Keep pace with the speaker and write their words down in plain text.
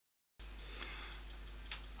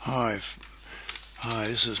Hi,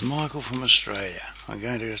 this is Michael from Australia. I'm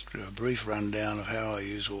going to just do a brief rundown of how I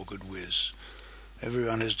use OrchidWiz.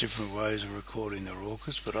 Everyone has different ways of recording their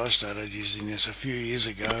orchids, but I started using this a few years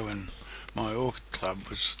ago when my orchid club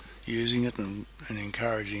was using it and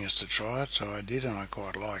encouraging us to try it, so I did, and I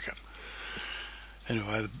quite like it.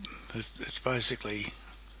 Anyway, it's basically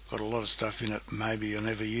got a lot of stuff in it maybe you'll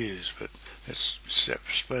never use, but it's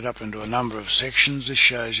split up into a number of sections. This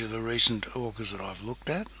shows you the recent orchids that I've looked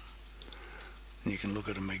at, and you can look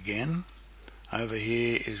at them again. Over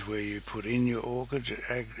here is where you put in your orchids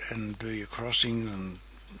and do your crossings and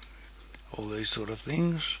all these sort of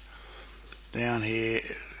things. Down here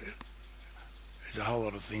is a whole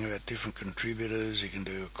lot of things about different contributors. You can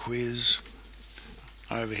do a quiz.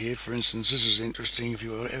 Over here, for instance, this is interesting if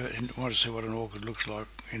you ever want to see what an orchid looks like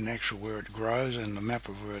in actual where it grows and the map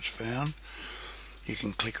of where it's found. You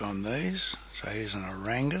can click on these. So here's an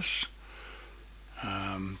Orangus,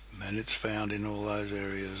 and it's found in all those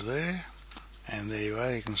areas there. And there you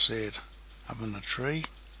are, you can see it up in the tree,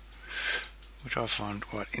 which I find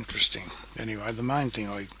quite interesting. Anyway, the main thing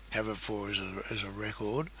I have it for is a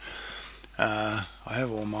record. I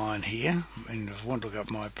have all mine here, and if I want to look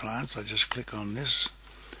up my plants, I just click on this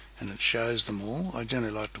and it shows them all. I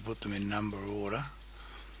generally like to put them in number order,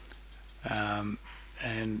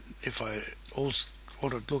 and if I also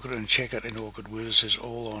want to look at it and check it in OrchidWiz, it says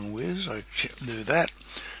all on Wiz. I do that,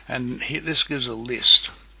 and here, this gives a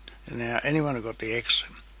list. Now, anyone who got the X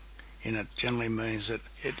in it generally means that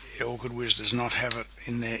OrchidWiz does not have it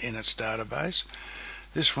in there in its database.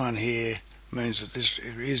 This one here means that this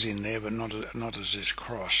is in there, but not as this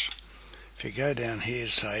cross. If you go down here,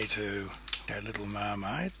 say to Little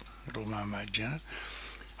Mermaid Janet,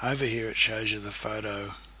 over here it shows you the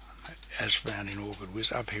photo as found in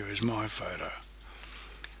OrchidWiz. Up here is my photo.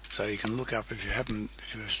 So you can look up if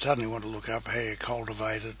you suddenly want to look up how you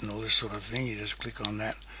cultivate it and all this sort of thing. You just click on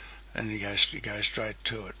that, and you go straight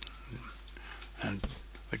to it, and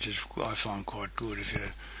which is I find quite good. If you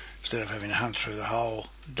instead of having to hunt through the whole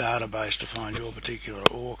database to find your particular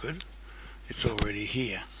orchid, it's already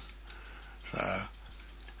here. So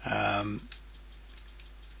now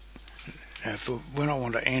when I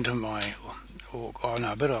want to enter my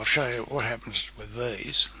but I'll show you what happens with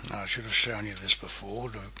these. I should have shown you this before,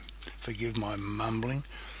 to forgive my mumbling.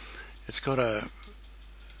 It's got a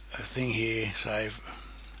thing here, say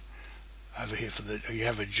over here you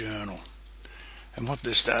have a journal, and what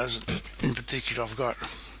this does in particular, I've got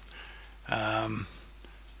oh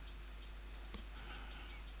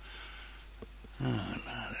no,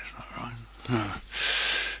 that's not right.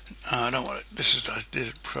 I don't want it. I did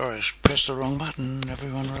it. Sorry, I pressed the wrong button.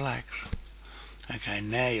 Everyone relax. Okay,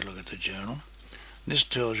 now you look at the journal. This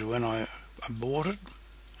tells you when I bought it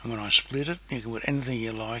and when I split it. You can put anything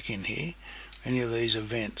you like in here, any of these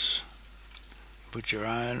events. Put your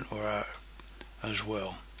own or as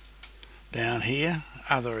well. Down here,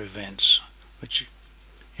 other events, which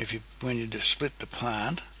when you just split the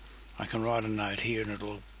plant, I can write a note here and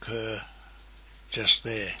it'll occur just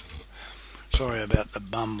there. Sorry about the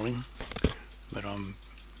bumbling, but I'm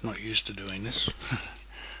not used to doing this.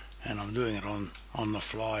 And I'm doing it on the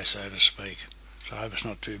fly, so to speak. So I hope it's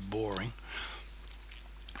not too boring.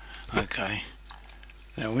 Okay,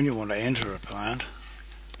 now when you want to enter a plant,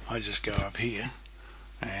 I just go up here,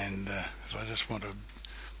 and if I just want to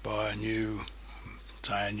buy a new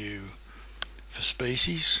for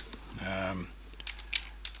species,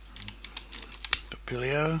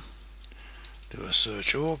 Papilio, do a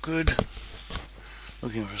search orchid,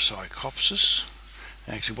 looking for Psychopsis.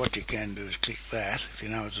 Actually, what you can do is click that if you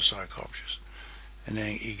know it's a Psychopsis, and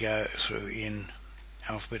then you go through in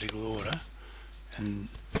alphabetical order, and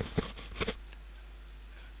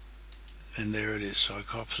there it is,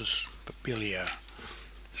 Psychopsis Papilio.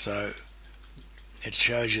 So it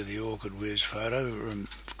shows you the OrchidWiz photo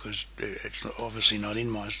because it's obviously not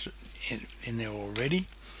in there already.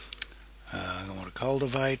 I want to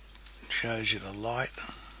cultivate. It shows you the light,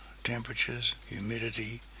 temperatures,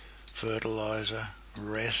 humidity, fertilizer,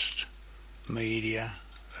 rest, media,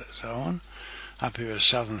 so on. Up here is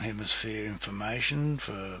Southern Hemisphere information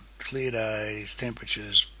for clear days,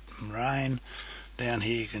 temperatures, and rain. Down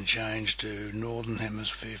here you can change to Northern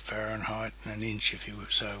Hemisphere Fahrenheit and an inch if you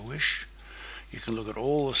so wish. You can look at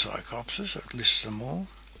all the Psychopsis, it lists them all,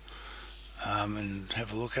 and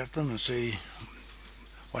have a look at them and see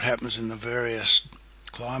what happens in the various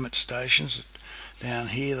climate stations. Down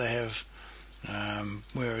here they have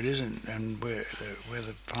where it is and where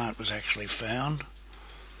the plant was actually found,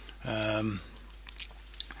 and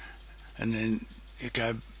then you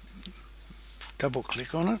go double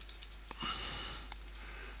click on it,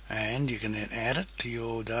 and you can then add it to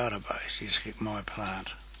your database. You just get my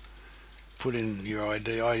plant, put in your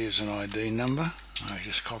ID. I use an ID number. I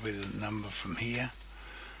just copy the number from here,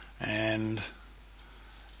 and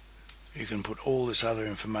you can put all this other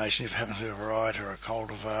information. If it happens to be a variety or a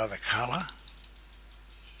cultivar, the colour,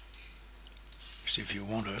 if you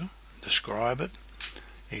want to describe it.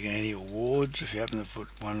 You get any awards, if you happen to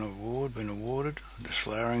put one award, been awarded, this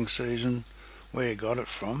flowering season, where you got it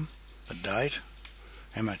from, the date,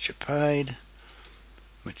 how much you paid,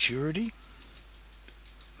 maturity,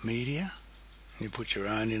 media, you put your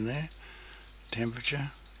own in there,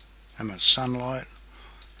 temperature, how much sunlight,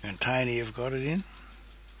 container you've got it in,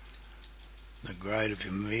 the grade of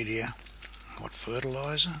your media, what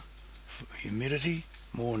fertiliser, humidity,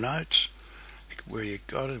 more notes, where you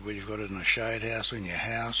got it, whether you've got it in a shade house or in your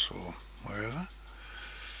house or wherever,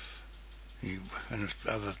 and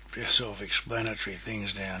other self-explanatory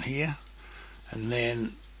things down here. And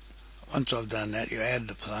then once I've done that, you add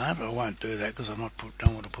the plant. I won't do that because don't want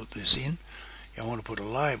to put this in. I want to put a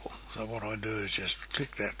label. So what I do is just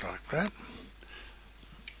click that like that,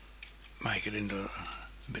 make it into a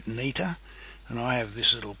bit neater, and I have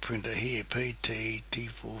this little printer here,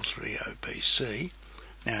 PT-T43OPC.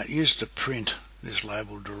 Now it used to print this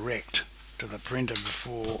label direct to the printer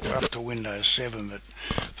before, up to Windows 7, but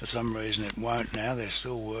for some reason it won't now. They're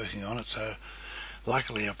still working on it, so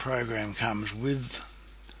luckily a program comes with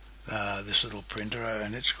this little printer,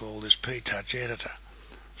 and it's called this P-Touch Editor.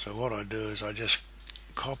 So what I do is I just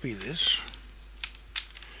copy this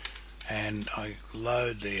and I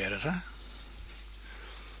load the editor,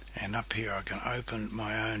 and up here I can open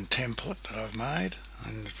my own template that I've made,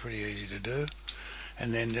 and it's pretty easy to do,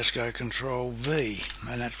 and then just go Control V,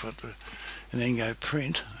 and that's what and then go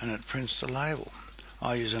print, and it prints the label.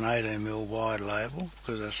 I use an 18mm wide label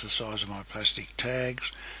because that's the size of my plastic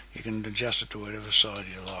tags. You can adjust it to whatever size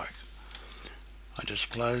you like. I just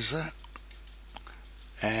close that,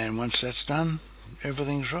 and once that's done,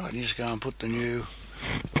 everything's right. You just go and put the new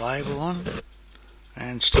label on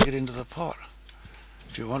and stick it into the pot.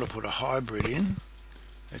 If you want to put a hybrid in,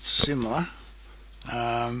 it's similar.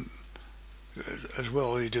 As well,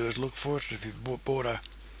 all you do is look for it. If you've bought a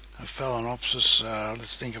Phalaenopsis,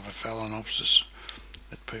 let's think of a Phalaenopsis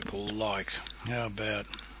that people like. How about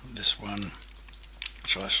this one,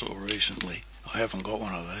 which I saw recently? I haven't got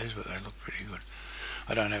one of these, but they look pretty good.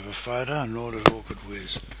 I don't have a photo, nor does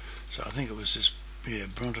OrchidWiz. So I think it was this,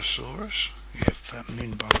 Brontosaurus.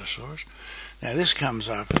 Min Brontosaurus. Now this comes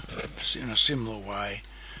up in a similar way,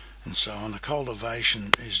 and so on. The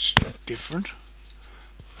cultivation is different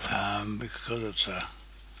because it's a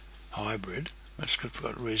hybrid. It's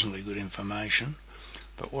got reasonably good information.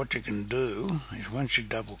 But what you can do is once you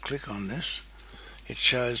double click on this, it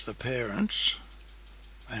shows the parents,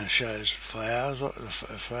 and it shows flowers, the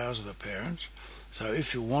flowers of the parents. So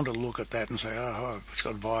if you want to look at that and say, oh, it's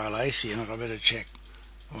got Violaceae in it, I better check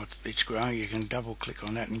what it's growing, you can double click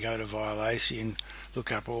on that and go to Violaceae and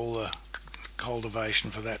look up all the cultivation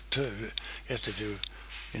for that too. Just if you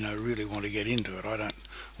really want to get into it. I don't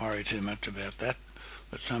worry too much about that,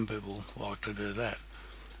 but some people like to do that.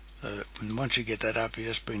 So once you get that up, you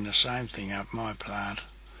just bring the same thing up, my plant,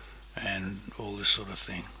 and all this sort of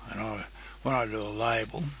thing. And when I do a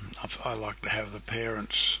label, I like to have the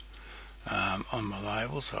parents on my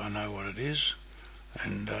label so I know what it is,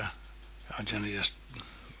 and I generally just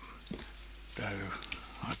go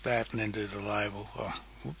like that and then do the label. Oh,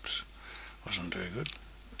 whoops, wasn't too good.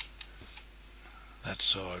 That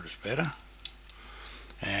side was better,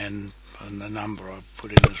 and the number I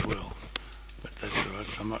put in as well, but that's right,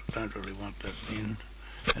 so I don't really want that in.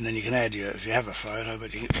 And then you can add if you have a photo,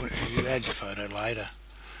 but you add your photo later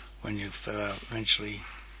when you eventually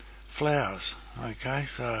flowers. Okay,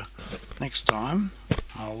 so next time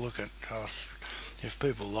I'll look at, if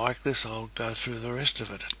people like this, I'll go through the rest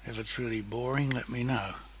of it. If it's really boring, let me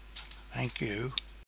know. Thank you.